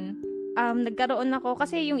naman, nagkaroon ako,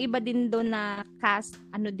 kasi yung iba din doon na cast,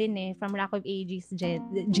 din eh, from Rock of Ages,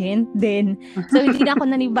 Jen din. So, hindi na ako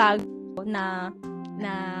nanibago na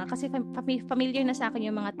kasi familiar na sa akin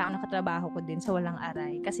yung mga tao na katrabaho ko din sa Walang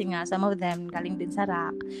Aray. Kasi nga, some of them galing din sa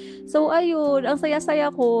Rock. So, ayun, ang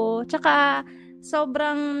saya-saya ko. Tsaka,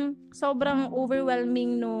 sobrang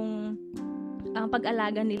overwhelming nung ang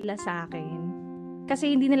pag-alaga nila sa akin.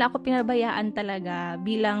 Kasi hindi nila ako pinabayaan talaga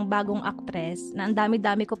bilang bagong actress na ang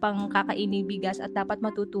dami-dami ko pang kakainin bigas at dapat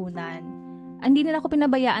matutunan. Hindi nila ako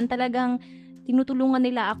pinabayaan, talagang tinutulungan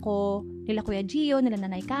nila ako, nila Kuya Gio, nila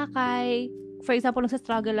Nanay Kakay. For example, nung sa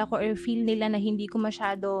struggle ako or feel nila na hindi ko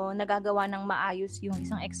masyado nagagawa ng maayos yung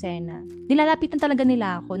isang eksena, nilalapitan talaga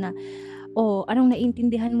nila ako na, anong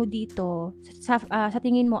naiintindihan mo dito? Sa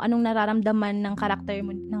tingin mo, anong nararamdaman ng karakter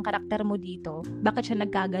mo dito? Bakit siya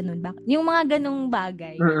nagkaganon? Yung mga ganong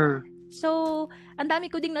bagay. So, ang dami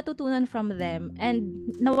ko ding natutunan from them, and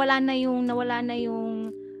nawala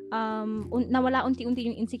unti-unti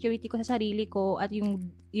yung insecurity ko sa sarili ko at yung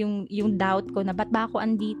doubt ko na ba't ba ako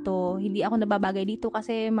andito? Hindi ako nababagay dito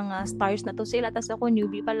kasi mga stars na to sila, tas ako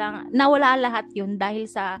newbie pa lang. Nawala lahat yun dahil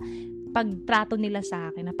sa pagtrato nila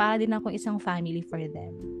sa akin, na para din akong isang family for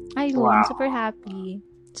them. Ayun, super happy.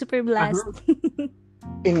 Super blessed.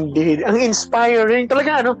 Indeed. Ang inspiring.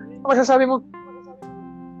 Talaga, masasabi mo,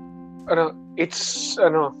 it's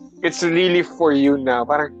really for you now.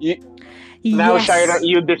 Parang, Now, Yes! Shaira,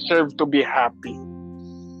 you deserve to be happy.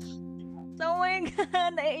 Oh my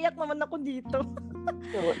God, naiiyak naman ako dito.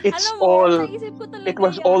 It's Alam mo, all, naisip ko talaga it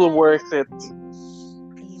was yan. all worth it.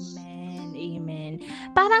 Amen.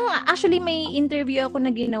 Parang actually may interview ako na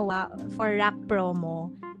ginawa for Rock Promo.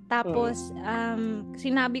 Tapos,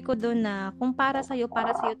 sinabi ko doon na kung para sa'yo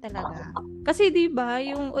talaga. Kasi di ba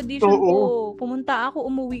yung audition ko, pumunta ako,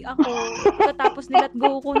 umuwi ako. Tapos nilat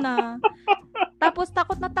go ko na. Tapos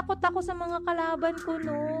takot na takot ako sa mga kalaban ko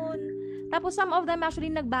noon. Tapos some of them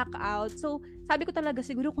actually nag-back out. So, sabi ko talaga,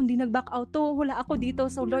 siguro kung di nag-back out to, wala ako dito.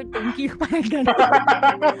 So, Lord, thank you. Parang gano'n.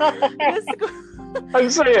 Ang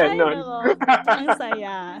saya nun. Ang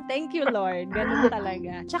saya. Thank you, Lord. Ganun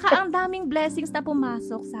talaga. Tsaka ang daming blessings na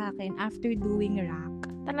pumasok sa akin after doing rock.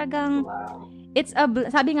 Talagang,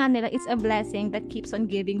 sabi nga nila, it's a blessing that keeps on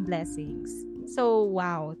giving blessings. So,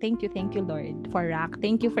 wow. Thank you, Lord, for rock.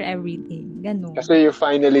 Thank you for everything. Ganun. Kasi you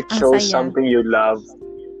finally chose something you love.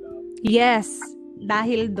 Yes.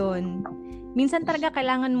 Dahil doon. Minsan talaga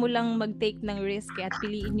kailangan mo lang mag-take ng risk at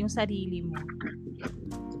piliin yung sarili mo.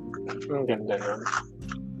 Ang ganda nun.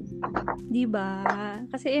 Diba?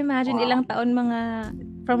 Kasi imagine ilang taon mga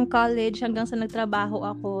from college hanggang sa nagtrabaho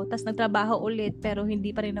ako, tas nagtrabaho ulit pero hindi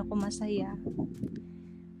pa rin ako masaya.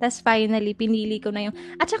 Tas finally, pinili ko na yung...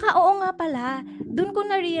 At saka, oo nga pala, dun ko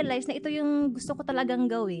na-realize na ito yung gusto ko talagang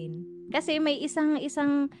gawin. Kasi may isang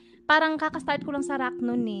parang kakastart ko lang sa rock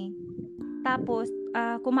nun eh. Tapos,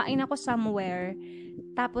 kumain ako somewhere.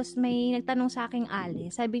 Tapos may nagtanong sa aking Ali.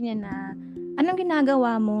 Sabi niya na, anong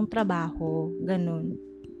ginagawa mong trabaho? Ganun.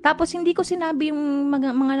 Tapos hindi ko sinabi yung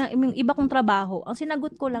yung iba kong trabaho. Ang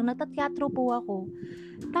sinagot ko lang, nagtateatro po ako.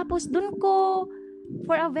 Tapos dun ko,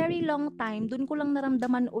 for a very long time, dun ko lang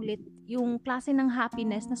naramdaman ulit yung klase ng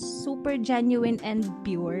happiness na super genuine and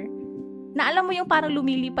pure. Na alam mo yung parang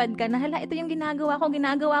lumilipad ka na, hala, ito yung ginagawa ko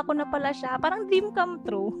na pala siya. Parang dream come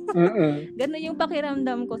true. Ganun yung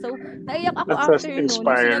pakiramdam ko. So, naiyak ako after nun.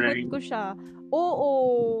 Sinagot ko siya. Oo.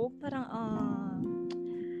 Parang,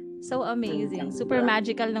 so amazing. Super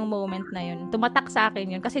magical ng moment na yun. Tumatak sa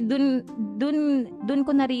akin yun. Kasi dun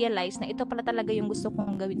ko na-realize na ito pala talaga yung gusto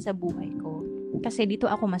kong gawin sa buhay ko. Kasi dito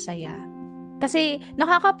ako masaya. Kasi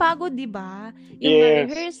nakakapagod, di ba? Yung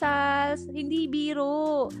rehearsals, hindi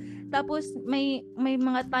biro. Tapos may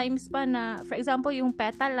mga times pa na, for example, yung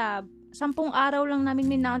Petal Lab, 10 araw lang namin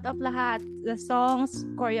minount up lahat. The songs,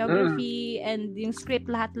 choreography, and yung script,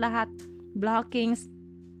 lahat-lahat, blockings.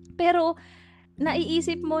 Pero,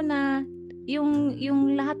 naiisip mo na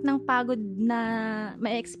yung lahat ng pagod na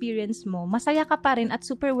ma-experience mo, masaya ka pa rin at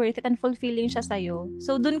super worth it and fulfilling siya sa'yo.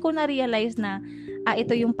 So, dun ko na-realize na,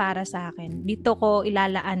 ito yung para sa akin. Dito ko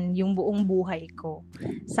ilalaan yung buong buhay ko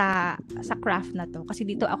sa craft na to. Kasi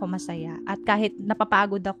dito ako masaya. At kahit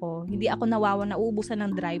napapagod ako, hindi ako nauubusan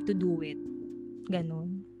ng drive to do it.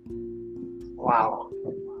 Ganun. Wow.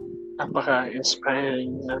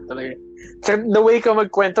 Napaka-inspiring na talaga. The way ka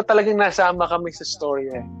magkwento, talagang nasama kami sa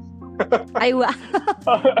story eh. Ay, wow.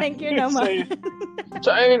 Thank you naman.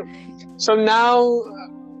 So now,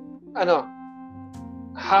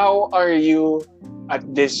 how are you at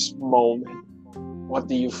this moment? What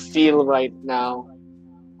do you feel right now?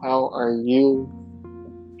 How are you?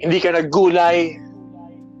 Hindi ka naggulay?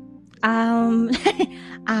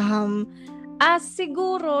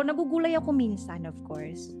 Siguro, nagugulay ako minsan, of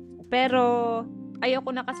course. Pero, ayoko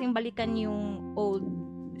na kasing balikan yung old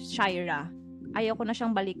Shaira. Ayoko na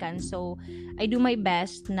siyang balikan. So, I do my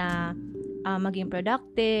best na maging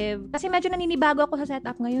productive. Kasi medyo naninibago ako sa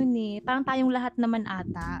setup ngayon eh. Parang tayong lahat naman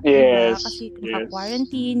ata. Yes. Diba? Kasi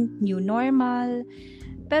naka-quarantine, new normal.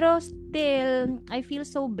 Pero still, I feel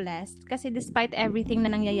so blessed. Kasi despite everything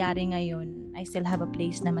na nangyayari ngayon, I still have a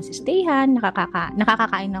place na masistayhan,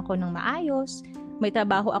 nakakakain ako ng maayos, may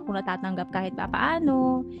trabaho ako natatanggap kahit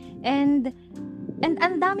paano. And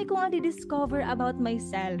ang dami kong na-discover about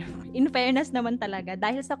myself. In fairness naman talaga,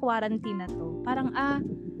 dahil sa quarantine na to. Parang,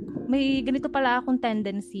 may ganito pala akong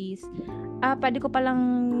tendencies. Pwede ko palang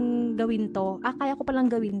gawin to. Kaya ko palang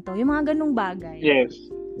gawin to. Yung mga ganung bagay. Yes.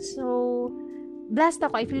 So, blessed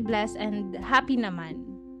ako. I feel blessed and happy naman.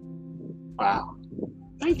 Wow.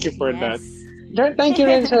 Thank you for that. Thank you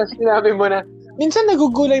rin sa sinabi mo na minsan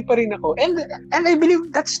nagugulay pa rin ako. And I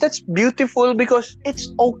believe that's beautiful because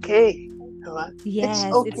it's okay. Diba? Yes,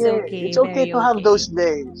 it's okay. It's okay to have those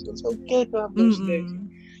days. It's okay to have those days.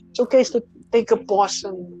 It's okay to take a pause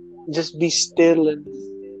and just be still and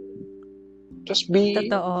just be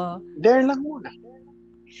there lang muna.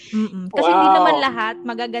 Kasi hindi naman lahat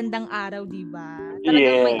magagandang araw, di ba?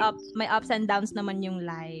 Talagang may ups and downs naman yung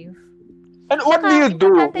life. And what do you do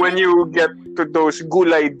Importante when din, you get to those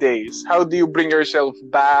gulay days? How do you bring yourself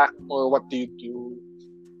back, or what do you do?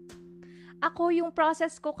 ako yung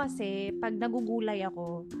process ko kasi, pag nagugulay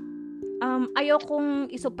ako, ayokong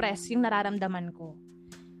isuppress yung nararamdaman ko.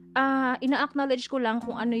 Ina-acknowledge ko lang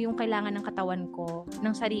kung ano yung kailangan ng katawan ko,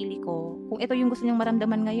 ng sarili ko. Kung ito yung gusto niyang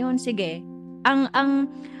maramdaman ngayon, sige.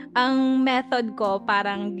 Ang method ko,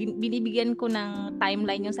 parang binibigyan ko ng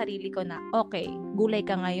timeline yung sarili ko na, okay, gulay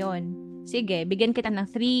ka ngayon. Sige, bigyan kita ng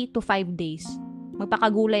 3 to 5 days.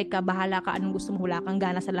 Magpakagulay ka, bahala ka anong gusto mo. Wala kang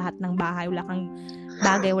gana sa lahat ng bahay, wala kang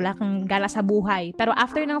bagay, wala kang gana sa buhay. Pero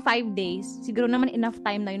after ng 5 days, siguro naman enough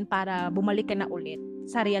time na yun para bumalik ka na ulit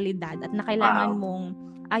sa realidad at na kailangan mong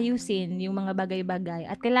ayusin yung mga bagay-bagay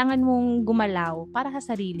at kailangan mong gumalaw para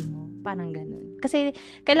sa sarili mo. Parang ganun. Kasi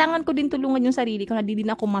kailangan ko din tulungan yung sarili ko na di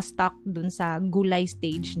din ako ma-stuck dun sa gulay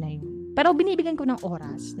stage na yun. Pero binibigyan ko ng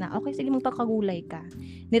oras na okay, sige, magpakagulay ka.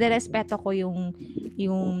 Nirerespeto ko yung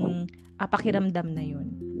pakiramdam na yun.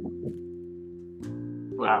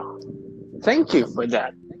 Wow. Thank you for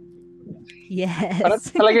that. Yes. Para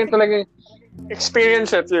talagang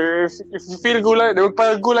experience it. If you feel gulay,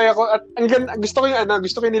 magpagulay ako at gusto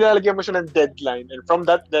ko yung nilalagyan mo siya ng deadline, and from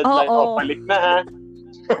that deadline, balik na ha.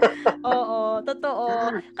 Oo,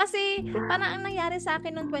 totoo. Kasi parang ang nangyari sa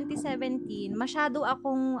akin noong 2017, masyado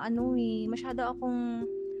akong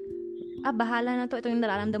bahala na to, ito yung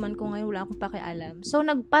nararamdaman ko ngayon, wala akong pakialam. So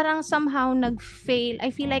parang somehow nag-fail.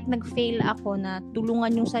 I feel like nag-fail ako na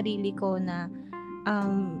tulungan yung sarili ko na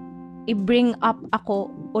i-bring up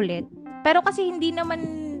ako ulit. Pero kasi hindi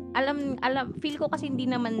naman feel ko kasi hindi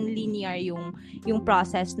naman linear yung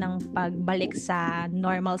process ng pagbalik sa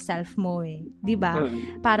normal self mo eh. 'Di ba?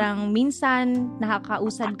 Parang minsan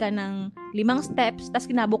nakakausad ka ng 5 steps, tas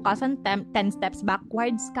kinabukasan 10 steps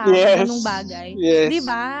backwards ka, ganung bagay. Yes. 'Di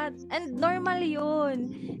ba? And normal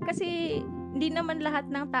 'yun. Kasi hindi naman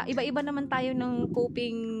lahat ng iba-iba naman tayo ng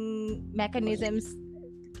coping mechanisms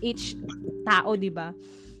each tao, 'di ba?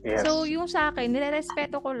 Yes. So, yung sa akin,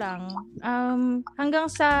 nirerespeto ko lang hanggang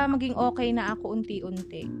sa maging okay na ako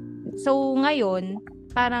unti-unti. So, ngayon,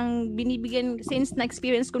 parang since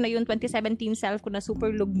na-experience ko na yung 2017 self ko na super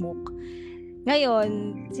lugmok, ngayon,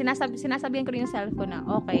 sinasabihan ko rin yung self ko na,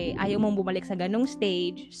 okay, ayaw mong bumalik sa ganung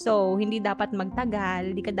stage, so, hindi dapat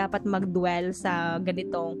magtagal, hindi ka dapat mag-dwell sa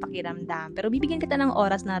ganitong pakiramdam. Pero bibigyan kita ng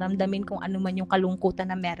oras na ramdamin kung ano man yung kalungkutan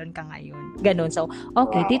na meron ka ngayon. Ganon. So,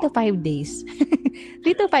 okay, 3 to 5 days.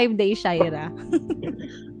 3 to 5 days, Shaira.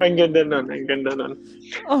 Ang ganda nun.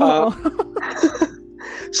 Oo.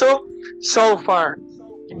 So far,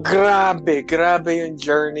 grabe yung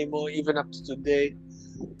journey mo even up to today.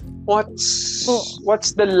 What's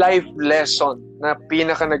the life lesson na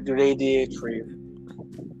pinaka nag-radiate for you?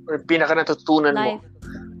 Or pinaka natutunan mo?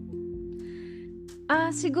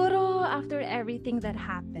 Siguro after everything that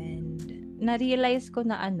happened, na-realize ko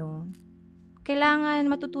na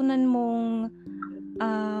kailangan matutunan mong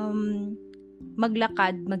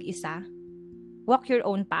maglakad mag-isa. Walk your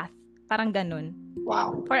own path. Parang ganun.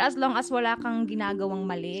 Wow. For as long as wala kang ginagawang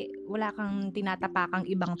mali, wala kang tinatapakang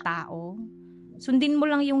ibang tao, sundin mo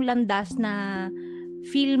lang yung landas na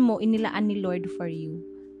feel mo inilaan ni Lord for you.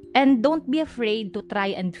 And don't be afraid to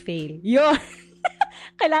try and fail. Yun!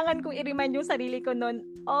 Kailangan kong i-remind yung sarili ko noon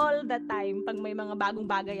all the time pag may mga bagong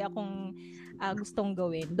bagay akong gustong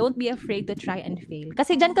gawin. Don't be afraid to try and fail.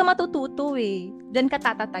 Kasi dyan ka matututo eh. Dyan ka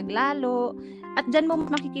tatatag lalo. At dyan mo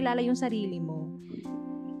makikilala yung sarili mo.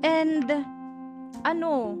 And,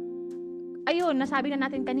 ayun, nasabi na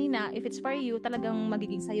natin kanina, if it's for you, talagang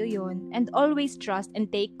magiging sa'yo yun. And always trust and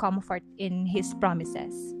take comfort in His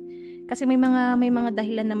promises. Kasi may mga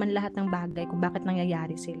dahilan naman lahat ng bagay kung bakit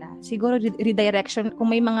nangyayari sila. Siguro redirection,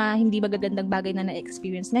 kung may mga hindi magagandang bagay na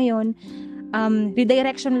na-experience ngayon,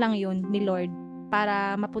 redirection lang yun ni Lord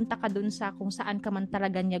para mapunta ka dun sa kung saan ka man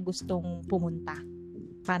talaga niya gustong pumunta.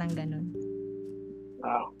 Parang ganun.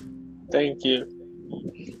 Wow. Thank you.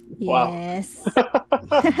 Yes.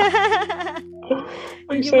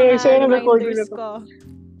 Ang saya na recording na to.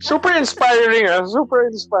 Super inspiring,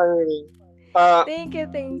 Super inspiring. Thank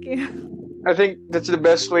you. I think that's the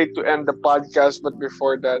best way to end the podcast. But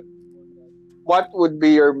before that, what would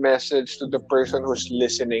be your message to the person who's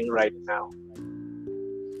listening right now?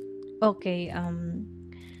 Okay.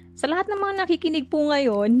 Sa lahat ng mga nakikinig po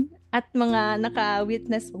ngayon at mga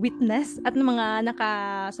naka-witness at mga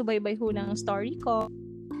nakasubaybay ho ng story ko,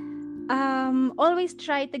 always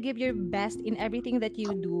try to give your best in everything that you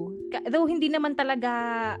do. Though hindi naman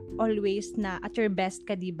talaga always na at your best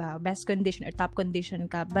ka, diba? Best condition or top condition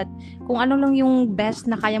ka. But kung ano lang yung best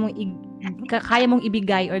na kaya mong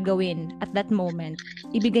ibigay or gawin at that moment,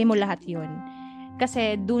 ibigay mo lahat yun.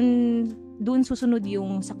 Kasi dun dun susunod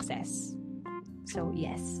yung success. So,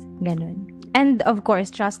 yes. Ganun. And of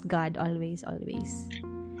course, trust God always, always.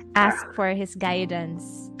 Ask for His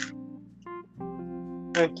guidance.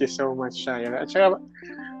 Thank you so much, Shaira. At saka,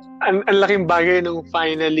 ang laking bagay nung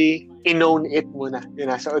finally in-own it mo na.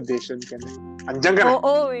 Yung nasa audition ka na. Andiyan ka na.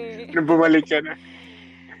 Oo eh. Nung bumalik ka na.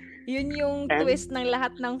 Yun yung twist ng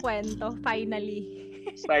lahat ng kwento. Finally.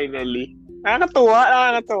 Finally.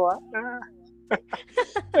 Nakakatuwa.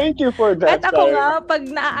 Thank you for that. At ako nga, pag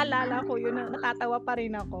naaalala ko yun, natatawa pa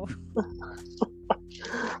rin ako.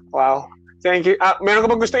 Wow. Thank you. Meron ka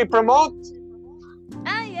bang gusto i-promote?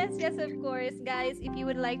 Yes, of course. Guys, if you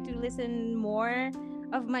would like to listen more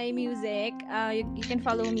of my music, you can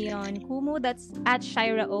follow me on Kumu. That's at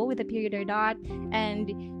Shaira O with a period or dot. And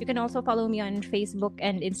you can also follow me on Facebook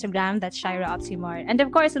and Instagram. That's Shaira Opsimar. And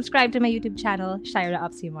of course, subscribe to my YouTube channel, Shaira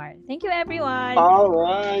Opsimar. Thank you, everyone. All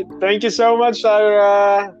right. Thank you so much,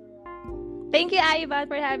 Shaira. Thank you, Ivan,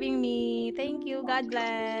 for having me. Thank you. God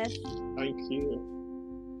bless. Thank you.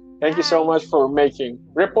 Thank you so much for making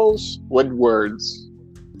Ripples with Words.